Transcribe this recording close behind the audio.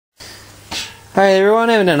Hey everyone,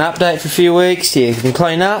 haven't done an update for a few weeks. Yeah, been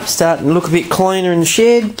cleaning up, starting to look a bit cleaner in the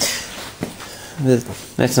shed.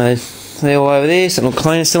 That's no they're all over there, starting to look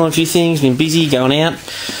cleaner, still on a few things, been busy, going out,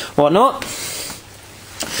 whatnot.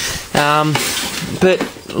 But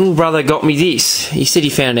little brother got me this. He said he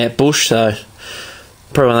found out bush, so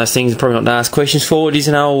probably one of those things probably not to ask questions for. It is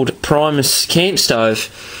an old Primus camp stove.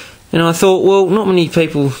 And I thought, well, not many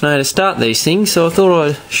people know to start these things, so I thought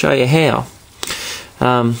I'd show you how.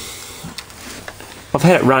 I've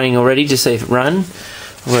had it running already to see if it runs.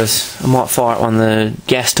 I might fire it on the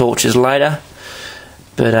gas torches later.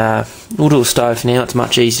 But we'll do a stove for now. It's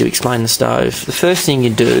much easier to explain the stove. The first thing you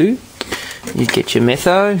do is get your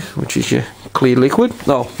metho, which is your clear liquid.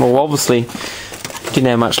 Oh, well, obviously didn't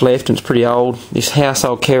have much left and it's pretty old. This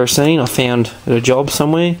household kerosene I found at a job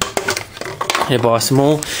somewhere. Had to buy some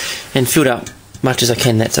more and filled up much as I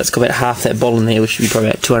can. So it's got about half that bottle in there, which should be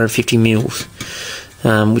probably about 250 mils.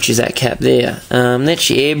 Which is that cap there. That's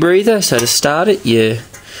your air breather, so to start it you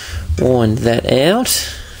wind that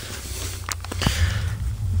out.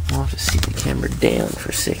 I'll have to sit the camera down for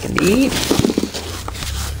a second here.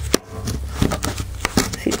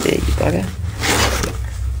 Sit there, you bugger.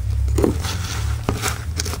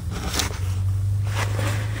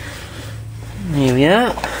 There we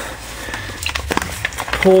are.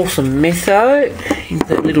 Pour some metho into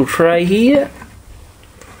that little tray here.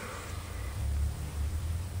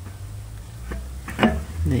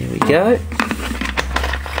 There we go.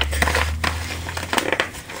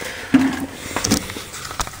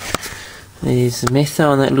 There's the metho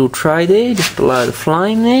on that little tray there, just below the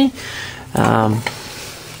flame there.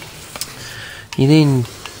 You then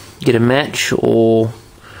get a match or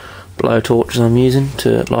blowtorch, as I'm using,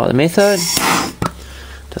 to light the metho.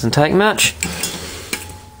 Doesn't take much.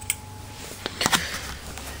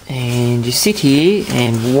 And you sit here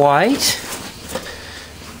and wait.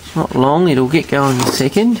 Not long, it'll get going in a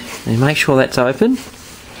second. And make sure that's open.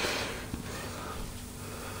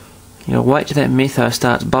 You'll wait till that metho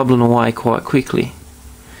starts bubbling away quite quickly.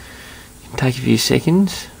 It'll take a few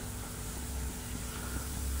seconds.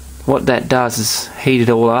 What that does is heat it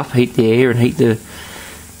all up, heat the air and heat the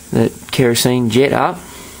kerosene jet up.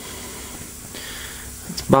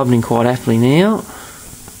 It's bubbling quite happily now.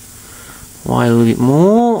 Wait a little bit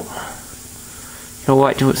more. You'll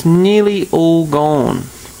wait till it's nearly all gone.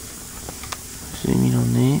 Zoom in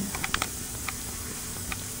on there.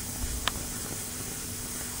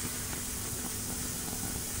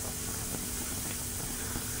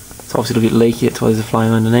 It's obviously a little bit leaky, that's why there's a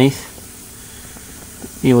flame underneath.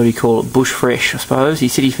 You what do you call it? Bush fresh, I suppose. He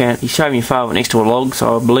said he showed me a photo next to a log,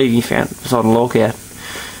 so I believe he found it beside a log out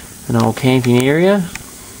an old camping area.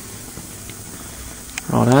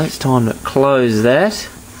 Righto, it's time to close that.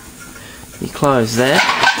 You close that,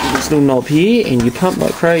 this little knob here, and you pump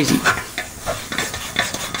like crazy.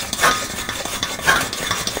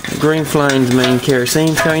 Green flames mean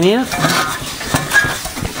kerosene's going out.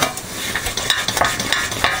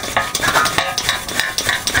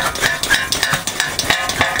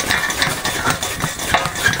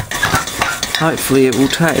 Hopefully it will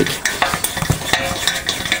take.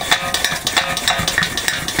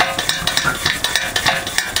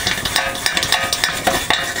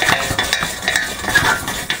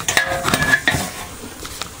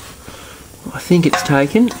 I think it's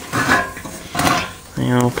taken.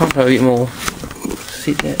 Now I'll pump a bit more.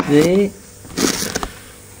 Sit that there.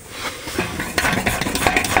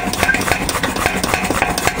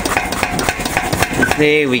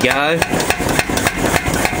 There we go.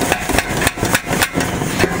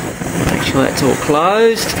 Make sure that's all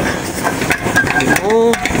closed. A bit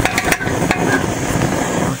more.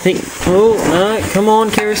 I think. Oh no! Come on,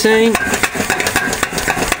 kerosene.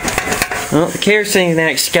 Well, the kerosene is now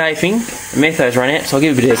escaping. The metho's run out, so I'll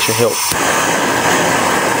give it a bit of extra help.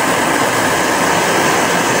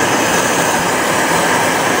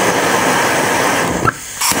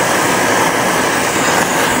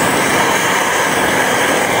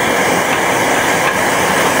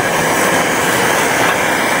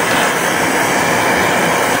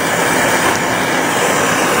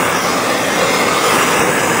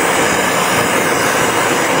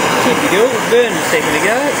 Typical, it burned a second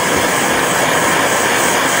ago.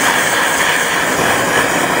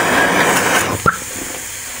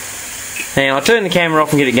 Now I'll turn the camera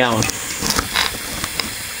off and get it going.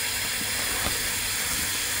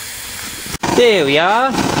 There we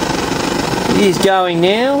are. It is going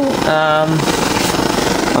now.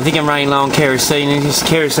 I think I'm running low on kerosene. This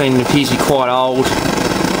kerosene appears to be quite old.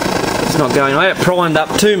 It's not going. I had it primed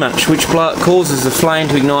up too much, which causes the flame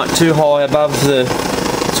to ignite too high above the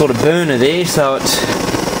sort of burner there, so it's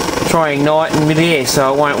try and ignite in mid-air,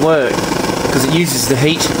 so it won't work. because it uses the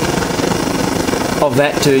heat of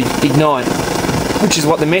that to ignite, which is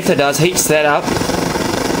what the method does, heats that up.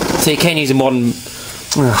 So you can use a modern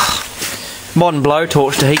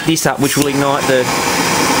blowtorch to heat this up, which will ignite this.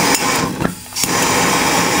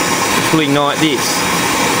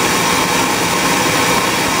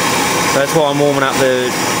 So that's why I'm warming up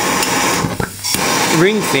the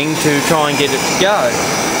ring thing to try and get it to go.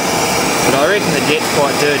 But I reckon the jet's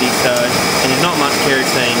quite dirty, so, and there's not much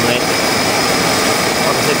kerosene left.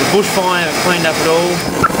 Like I said, the bush fire I haven't cleaned up at all.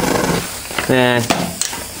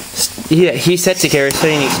 Yeah, here's that's the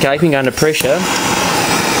kerosene escaping under pressure.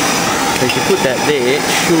 So if you put that there, it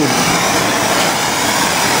should.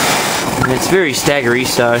 And it's very staggery,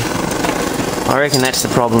 so I reckon that's the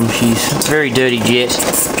problem. She's very dirty jet.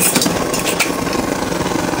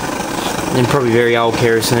 And probably very old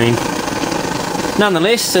kerosene.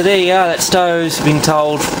 Nonetheless, so there you go, that stove's been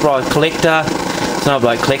told by a collector. It's not a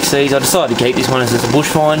bloke collects these. I decided to keep this one as a bush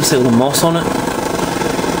find, see all the moss on it.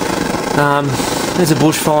 There's a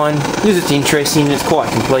bush find, because it's interesting, it's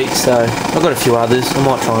quite complete, so I've got a few others. I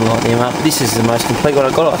might try and light them up. This is the most complete one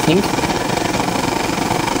I've got, I think.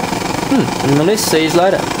 Nonetheless, see you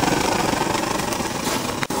later.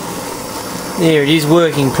 There it is,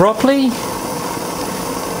 working properly.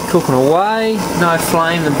 Cooking away, no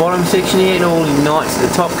flame in the bottom section yet, it all ignites at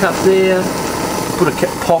the top cup there. Put a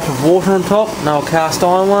pot of water on top, an old cast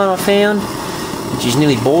iron one I found, which is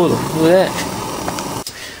nearly boiling. Look at that.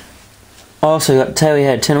 I also got to tell you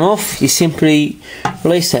how to turn them off. You simply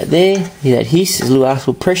release that there, hear that hiss, there's a little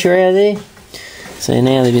artificial pressure out of there. So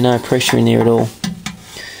now there'll be no pressure in there at all.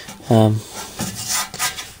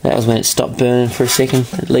 That was when it stopped burning for a second,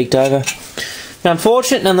 it leaked over.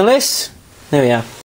 Unfortunate nonetheless, there we are.